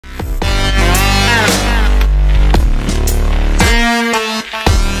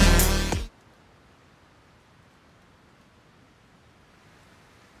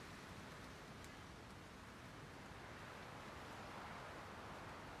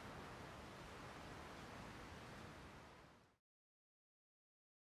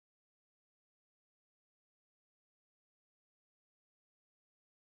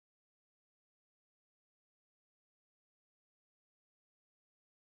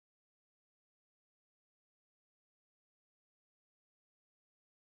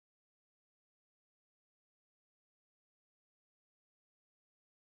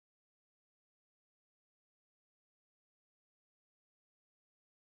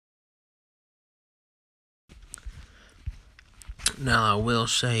Now I will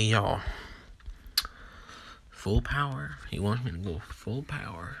say, y'all, full power. He wants me to go full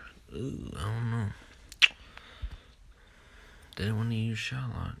power. Ooh, I don't know. Didn't want to use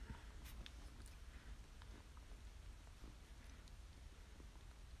Charlotte.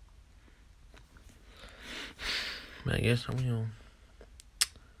 But I guess I will.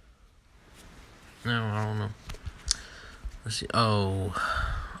 No, I don't know. Let's see. Oh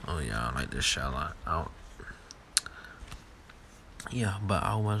yeah, I like this Charlotte out. Yeah, but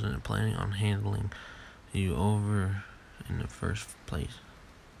I wasn't planning on handling you over in the first place.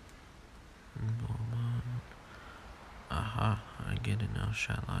 Aha, I get it now,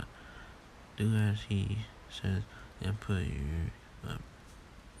 Charlotte. Do as he says and put your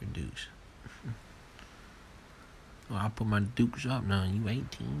dukes. Well, I put my dukes up now. You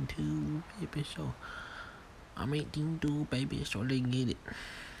 18 too, baby, so I'm 18 too, baby, so they get it.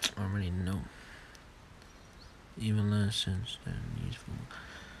 I already know. Even less sense than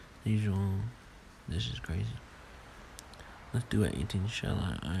usual. This is crazy. Let's do it, 18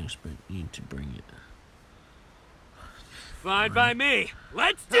 Charlotte. I expect you to bring it. Fine by me.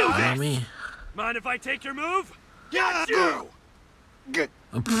 Let's do this. By me. Mind if I take your move? Got you. Good.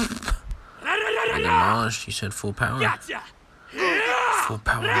 I demolished. You said full power. Gotcha. Full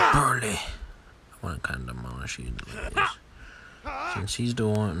power, Burly. I want to kind of demolish you like this. Since he's the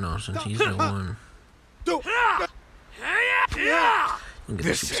one. No, since he's the one. You can get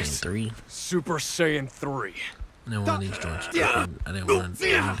the Super Saiyan 3. Super Saiyan 3. And then one of these joints. I didn't want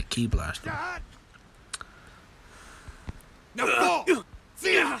to key blast him. Now fall.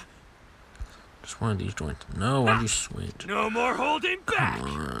 Just one of these joints. No, why'd you switch? No more holding back.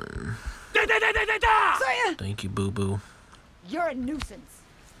 Come on. Saiyan! Thank you, Boo Boo. You're a nuisance.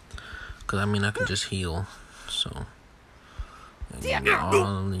 Because I mean, I can just heal. So. And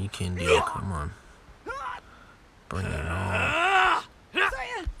all you can do. Come on. Bring it on.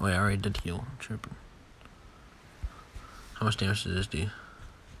 Wait, I already did heal. I'm tripping. How much damage does this do?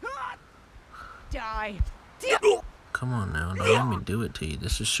 Die. Come on now, don't let me do it to you.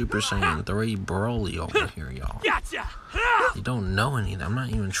 This is Super Saiyan 3 Broly over here, y'all. Gotcha. You don't know anything. I'm not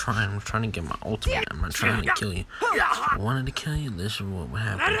even trying. I'm trying to get my ultimate. I'm not trying to kill you. If I wanted to kill you, this is what would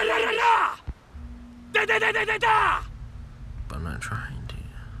happen. But I'm not trying to.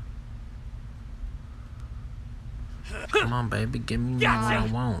 Come on, baby. Give me what I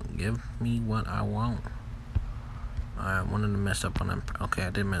want. Give me what I want. I wanted to mess up on that. Okay, I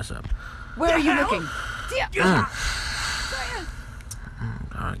did mess up. Where are you looking?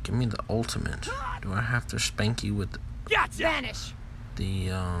 God, give me the ultimate. Do I have to spank you with Vanish. the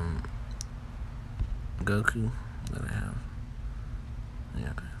Goku that I have?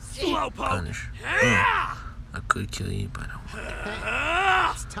 Yeah. Slowpoke. Punish. I could kill you, but I don't want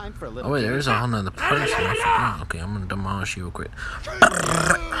to. It's time for a little. Oh wait, there's a whole nother person. I forgot. Okay, I'm gonna demolish you real quick.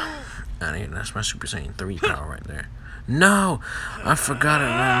 That's my Super Saiyan 3 power right there. No! I forgot it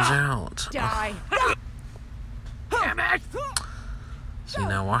runs out. Die. Damn it. See,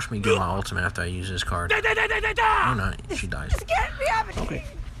 now watch me get my ultimate after I use this card. Oh no, she dies. Just get me out of here. Okay.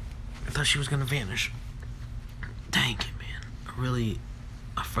 I thought she was gonna vanish. Dang it, man.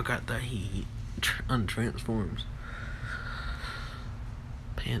 I forgot that he untransforms.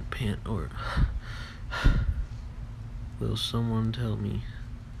 Pant, or... Will someone tell me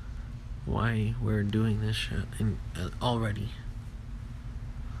why we're doing this shit already?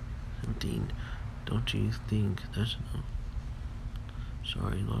 17. Don't you think that's enough?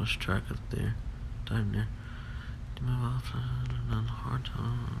 Sorry, lost track of their time there. Hard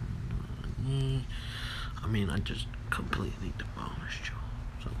time. I mean, I just completely demolished you.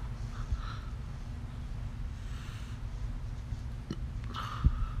 So.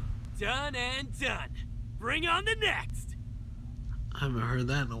 Done and done. Bring on the next. I haven't heard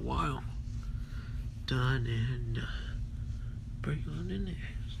that in a while. Done and done. Bring on the next.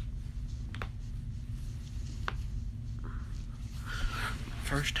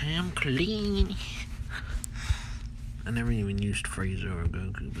 First time clean. I never even used Frieza or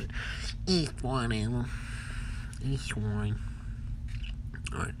Goku, but each one of them. Each one.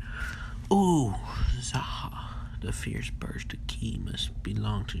 Alright. Ooh, Zaha. The fierce burst of ki must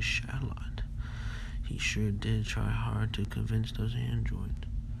belong to Charlotte. He sure did try hard to convince those androids.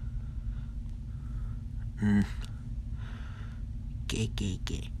 Gay.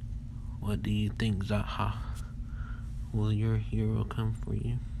 What do you think, Zaha? Will your hero come for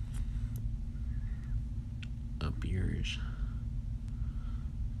you? Up yours.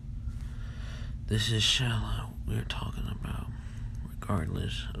 This is Charlotte we're talking about.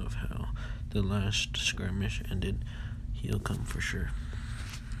 Regardless of how the last skirmish ended, he'll come for sure.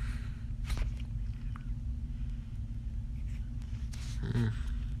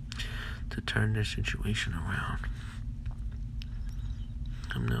 to turn this situation around.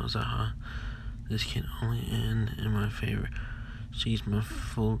 Come now, Zaha. This can only end in my favor. Cease my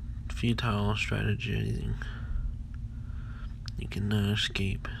futile strategizing. You cannot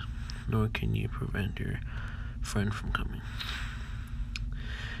escape, nor can you prevent your friend from coming.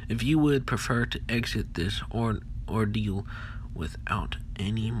 If you would prefer to exit this ordeal without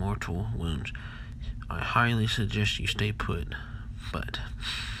any mortal wounds, I highly suggest you stay put. But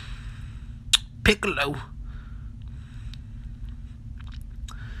Piccolo,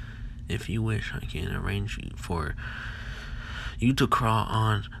 if you wish, I can arrange for you to crawl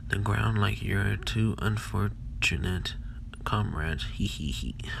on the ground like your two unfortunate comrades. Hee hee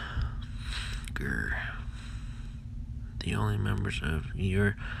hee. Grr. The only members of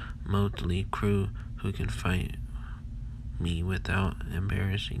your motley crew who can fight me without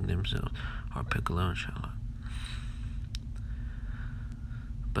embarrassing themselves are Piccolo and Charlotte.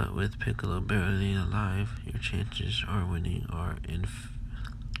 But with Piccolo barely alive, your chances of winning are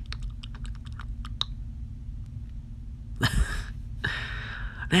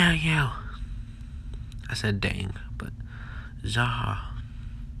There you go. I said dang, but Zaha.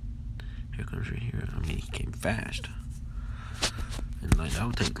 Here comes your hero. I mean, he came fast. And like, that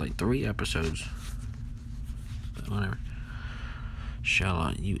would take like 3 episodes. But whatever.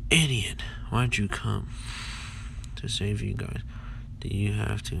 Charlotte, you idiot. Why'd you come? To save you guys. Do you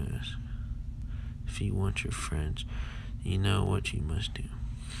have to ask? If you want your friends, you know what you must do.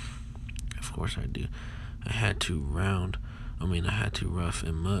 Of course I do. I had to rough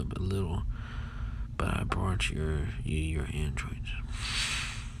him up a little, but I brought you your androids.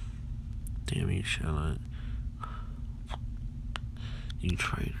 Damn you, Charlotte. You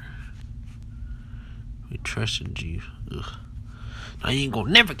traitor. We trusted you. Ugh. Now you ain't gonna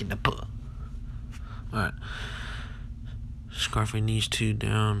never get the pup. Alright. Scarfing these two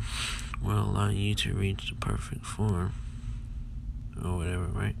down will allow you to reach the perfect form. Or whatever,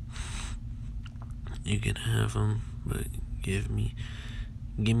 right? You can have them, but give me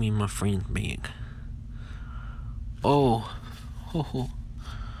my friend back. Oh. Ho ho.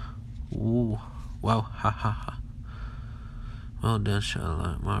 Ooh. Wow. Ha ha ha. Well done,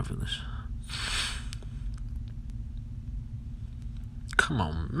 Charlotte. Marvelous. Come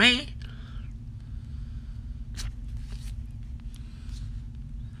on, man.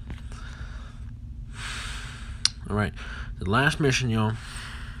 Alright. The last mission, y'all.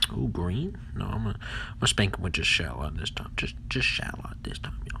 Ooh, green? No, I'm gonna spank him with just Charlotte this time. Just Charlotte this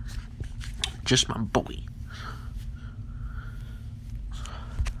time, y'all. Just my boy.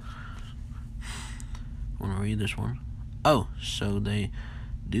 Wanna read this one? Oh, so they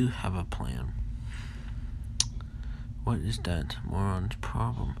do have a plan. What is that moron's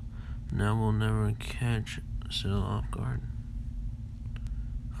problem? Now we'll never catch Syl off guard.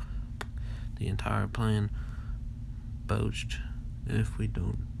 The entire plan botched if we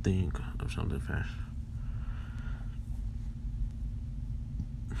don't think of something fast.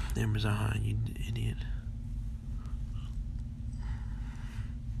 Damn, Zaha, you idiot.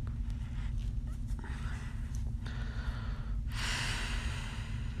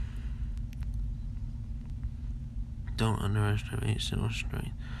 Don't underestimate Syl's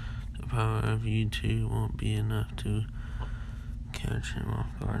strength. The power of you two won't be enough to catch him off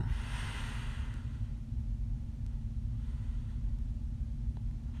guard.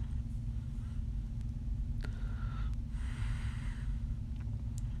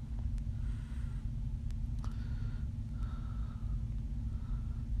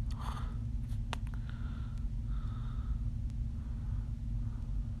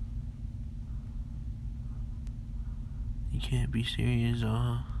 You can't be serious,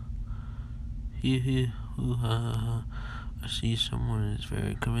 I see someone is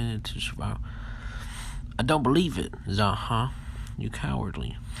very committed to survival. I don't believe it, Zaha. You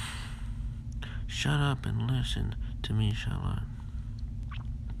cowardly. Shut up and listen to me, Charlotte.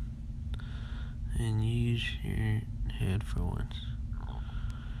 And use your head for once.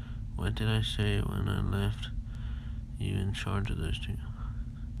 What did I say when I left you in charge of those two?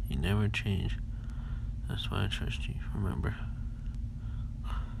 You never change. That's why I trust you, remember?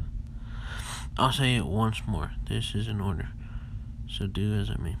 I'll say it once more. This is an order. So do as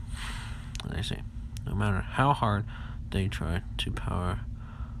I mean. As I say, no matter how hard they try, to power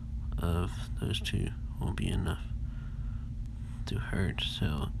of those two won't be enough to hurt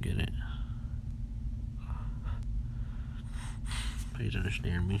Syl. Get it? Please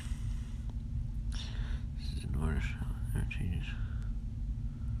understand me. This is an order. There changes.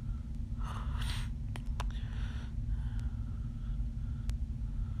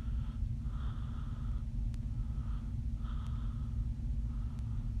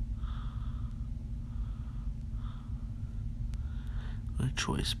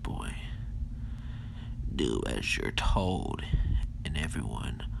 choice, boy. Do as you're told, and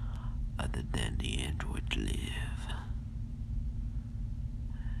everyone other than the android live.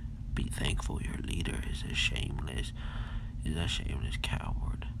 Be thankful your leader is a shameless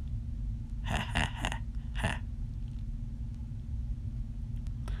coward. Ha ha ha ha.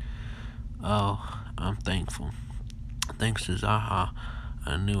 Oh, I'm thankful. Thanks to Zaha,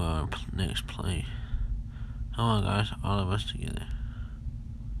 I knew our next play. Come on, guys, all of us together.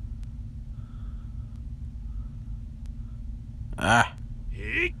 Ah!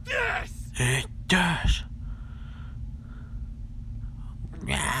 Eat this! It does!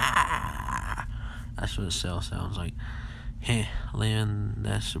 Ah! That's what a cell sounds like. Hey, land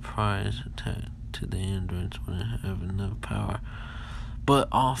that surprise attack to the androids when I have enough power. But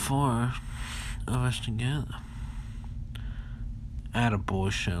all four of us together.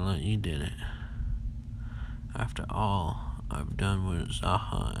 Attaboy, Charlotte, you did it. After all, I've done what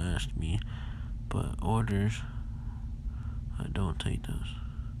Zaha asked me, but orders, I don't take those.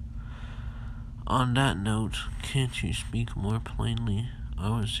 On that note, can't you speak more plainly? I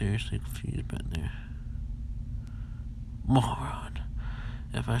was seriously confused back there. Moron.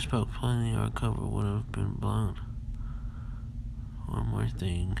 If I spoke plainly, our cover would have been blown. One more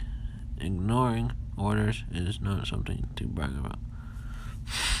thing. Ignoring orders is not something to brag about.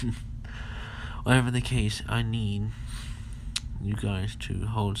 Whatever the case, I need you guys to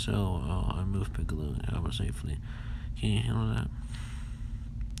hold cell while I move Piccolo and Alba safely. Can you handle that?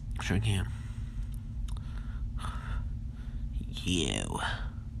 Sure can. You.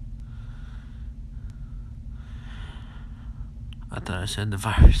 I thought I said the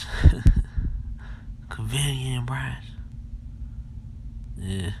virus. Convenient, Bryce.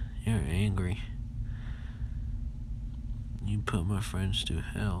 Yeah, you're angry. You put my friends to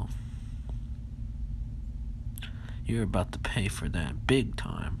hell. You're about to pay for that big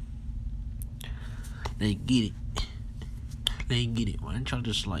time. They get it. They get it. Why don't y'all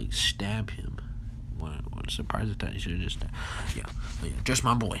just like stab him? What surprise attack? You should have just stabbed. Yeah, just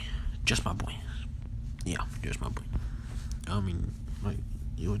my boy. Just my boy. Yeah, just my boy. I mean, like,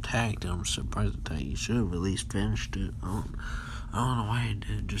 you attacked him, surprise attack. You should have at least finished it. I don't know why he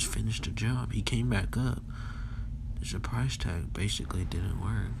didn't just finish the job. He came back up. The surprise tag basically didn't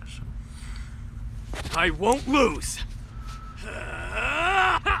work, so. I won't lose!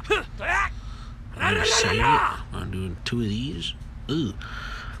 I'm gonna save it. I'm doing 2 of these. Ooh.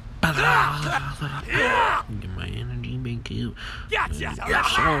 Get my energy back up. Gotcha!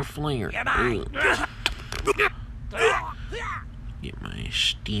 Solar flare. Ooh. Get my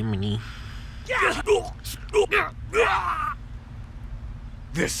stamina.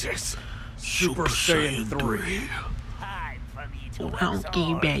 This is Super Saiyan 3.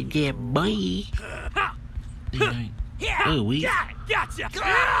 Okay, bad yeah, boy. Oh, we. Gotcha!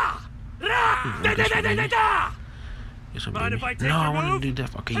 Mind if I take no, I your want move? to do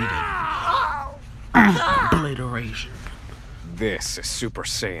that. Okay, you did. Obliteration. This is Super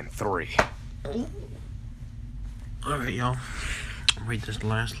Saiyan 3. Alright, y'all. Read this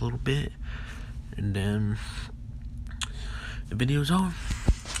last little bit, and then the video's over.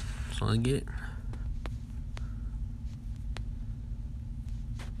 So I get it.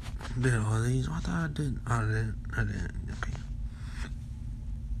 Did all these? I thought I did. I didn't. Okay.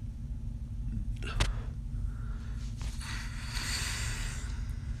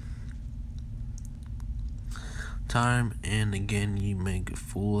 Time and again you make a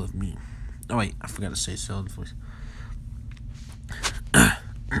fool of me. Oh wait, I forgot to say Zelda's voice.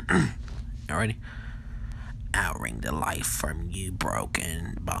 Alrighty. I'll wring the life from you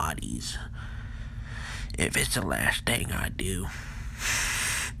broken bodies. If it's the last thing I do.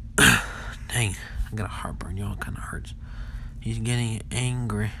 Dang, I got a heartburn, y'all. It kinda hurts. He's getting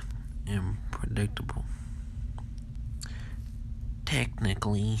angry and predictable.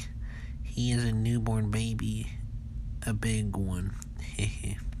 Technically, he is a newborn baby. A big one.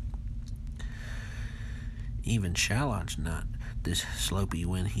 Even Charlotte's not this slopey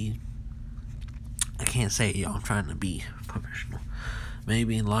when he... I can't say it, y'all. I'm trying to be professional.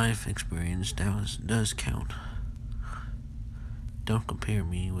 Maybe life experience does count. Don't compare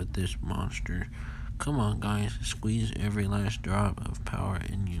me with this monster. Come on, guys. Squeeze every last drop of power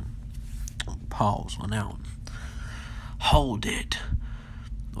in you. Pause on that one. Hold it.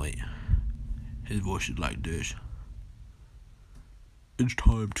 Wait. His voice is like this. It's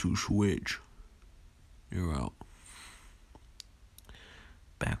time to switch. You're out.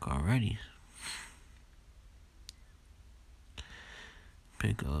 Back already.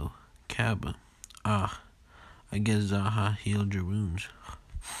 Piccolo. Cabba. Ah. I guess Zaha healed your wounds.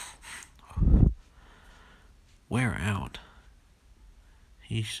 Wear out.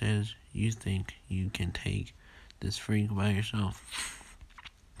 he says you think you can take this freak by yourself.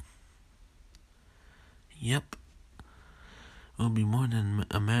 Yep. It'll be more than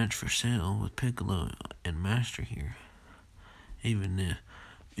a match for sale with Piccolo and Master here. Even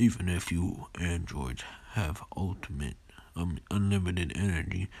if you androids have ultimate, unlimited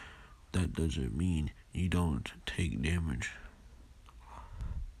energy, that doesn't mean you don't take damage.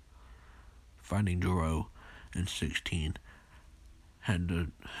 Fighting Joro and 16 had to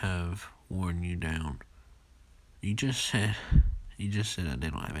have worn you down. You just said that they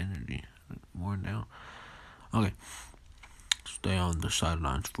don't have energy. Worn down. Okay. Stay on the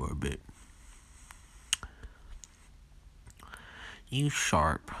sidelines for a bit. You're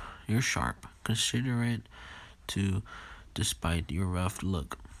sharp. Consider it too, despite your rough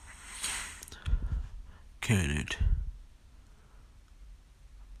look. Can it?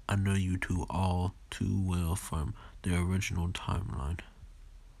 I know you two all too well from the original timeline.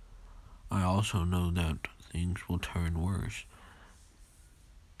 I also know that things will turn worse.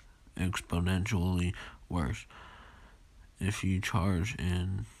 Exponentially worse. If you charge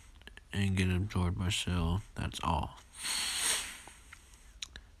and get absorbed by Cell, that's all.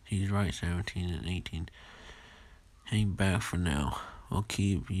 He's right, 17 and 18. Hang back for now. We'll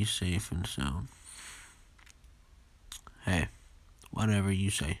keep you safe and sound. Hey, whatever you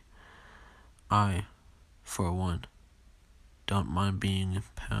say. I, for one, don't mind being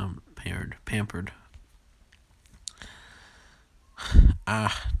pampered.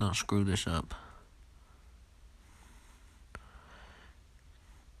 Don't screw this up.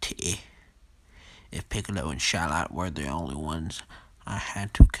 If Piccolo and Charlotte were the only ones I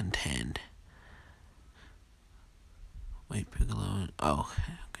had to contend. Wait, Piccolo. Oh,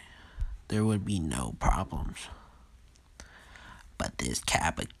 okay. There would be no problems. But this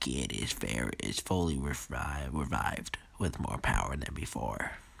Kappa kid is fully revived with more power than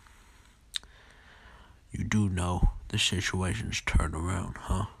before. You do know the situation's turned around,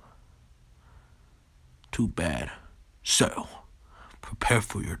 huh? Too bad. So, prepare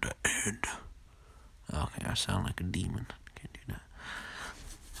for your end. Okay, I sound like a demon. Can't do that.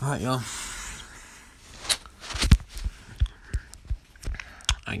 Alright, y'all.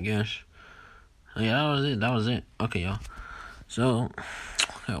 I guess. Yeah, that was it. Okay, y'all. So,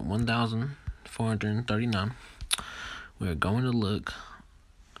 at 1,439. We're going to look.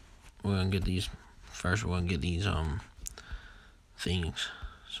 We're going to get these. First, we're going to get these, things.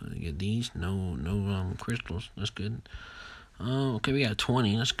 So, we get these. No crystals. That's good. Okay, we got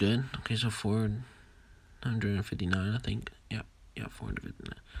 20. That's good. Okay, so 459, I think. Yeah,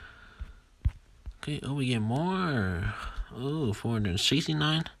 459. Okay, oh, we get more. Oh,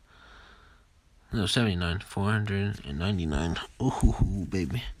 469. No, 79. 499. Ooh,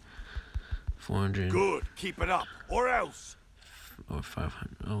 baby. 400. Good. Keep it up, or else. Or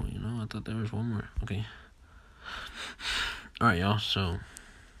 500. Oh, I thought there was one more. Okay. Alright, y'all. So,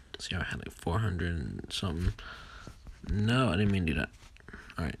 see, I had like 400 and something. No, I didn't mean to do that.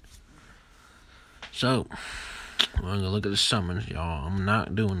 Alright. So, I'm going to look at the summons, y'all. I'm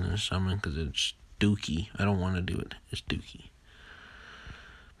not doing this summon because it's dookie. I don't want to do it. It's dookie.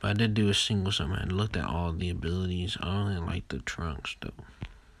 But I did do a single summon. I looked at all the abilities. I only like the Trunks, though.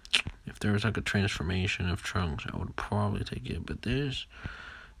 If there was like a transformation of Trunks, I would probably take it. But this,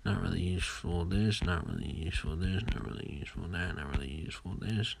 not really useful. This, not really useful. This, not really useful. That, not really useful.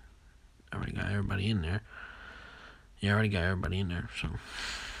 This, I already got everybody in there. Yeah, I already got everybody in there. So,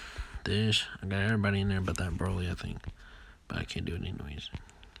 this, I got everybody in there but that Broly, I think. But I can't do it anyways.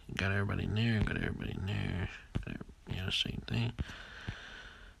 Got everybody in there. Got everybody in there. Yeah, same thing.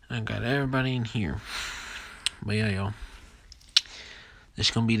 I got everybody in here. But yeah, y'all. This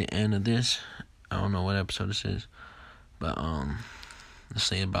is gonna be the end of this. I don't know what episode this is. But let's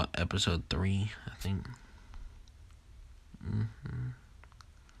say about episode 3, I think.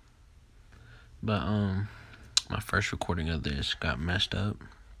 But my first recording of this got messed up.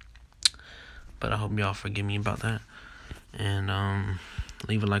 But I hope y'all forgive me about that. And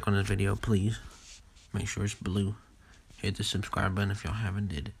leave a like on this video, please. Make sure it's blue. Hit the subscribe button if y'all haven't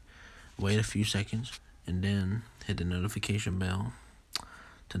did it. Wait a few seconds, and then hit the notification bell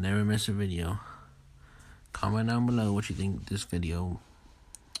to never miss a video. Comment down below what you think this video,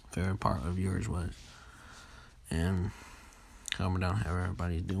 favorite part of yours was. And comment down how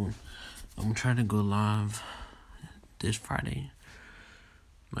everybody's doing. I'm gonna try to go live this Friday.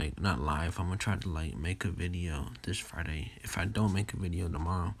 Like, not live. I'm gonna try to, make a video this Friday. If I don't make a video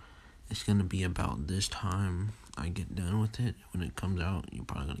tomorrow, it's gonna be about this time I get done with it. When it comes out, you're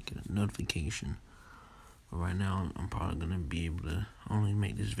probably gonna get a notification. But right now, I'm probably gonna be able to only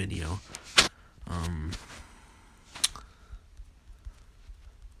make this video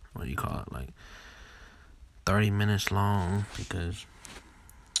what do you call it, like 30 minutes long, because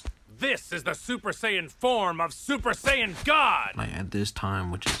This is the Super Saiyan form of Super Saiyan God! like at this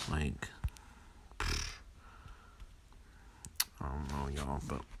time, which is like, I don't know, y'all,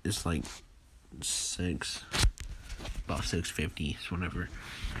 but it's like about 6:50, whatever.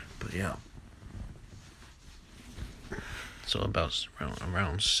 But yeah, so about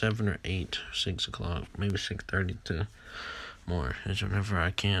around 7 or 8, 6 o'clock, maybe 6:30 to more is whenever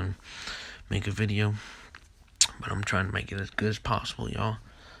I can make a video. But I'm trying to make it as good as possible, y'all.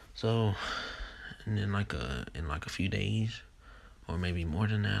 So, and then in a few days, or maybe more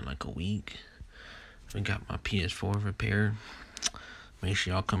than that, like a week, we got my PS4 repaired. Make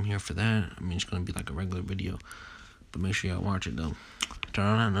sure y'all come here for that. I mean, it's gonna be like a regular video, but make sure y'all watch it though. Turn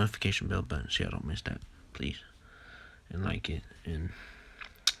on that notification bell button so y'all don't miss that, please. And like it, and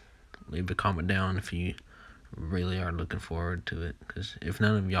leave a comment down if you really are looking forward to it. Because if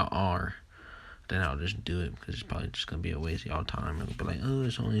none of y'all are, then I'll just do it, because it's probably just gonna be a waste of y'all time. It'll be like, oh,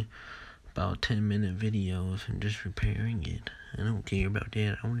 it's only about a 10-minute video of him just repairing it. I don't care about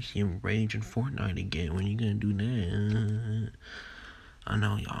that. I want to see him rage in Fortnite again. When you gonna do that? I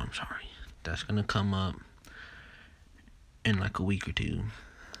know, y'all, I'm sorry. That's gonna come up in like a week or two.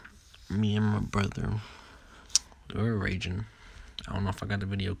 Me and my brother, we were raging. I don't know if I got the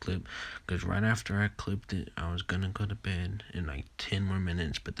video clip, because right after I clipped it, I was gonna go to bed in like 10 more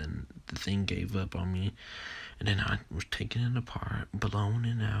minutes, but then the thing gave up on me, and then I was taking it apart, blowing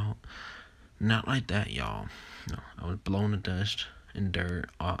it out. Not like that, y'all. No, I was blowing the dust and dirt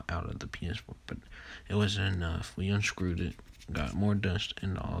all out of the PS4, but it wasn't enough. We unscrewed it, got more dust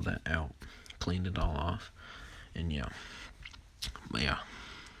and all that out, cleaned it all off, and yeah. But yeah,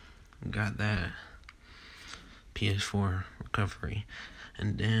 got that PS4 recovery,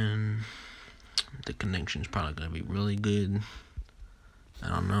 and then the connection's probably gonna be really good. I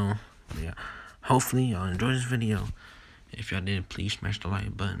don't know, but yeah, hopefully y'all enjoyed this video. If y'all did, please smash the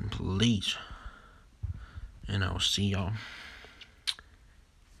like button, please, and I will see y'all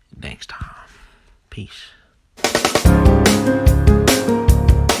next time. Peace.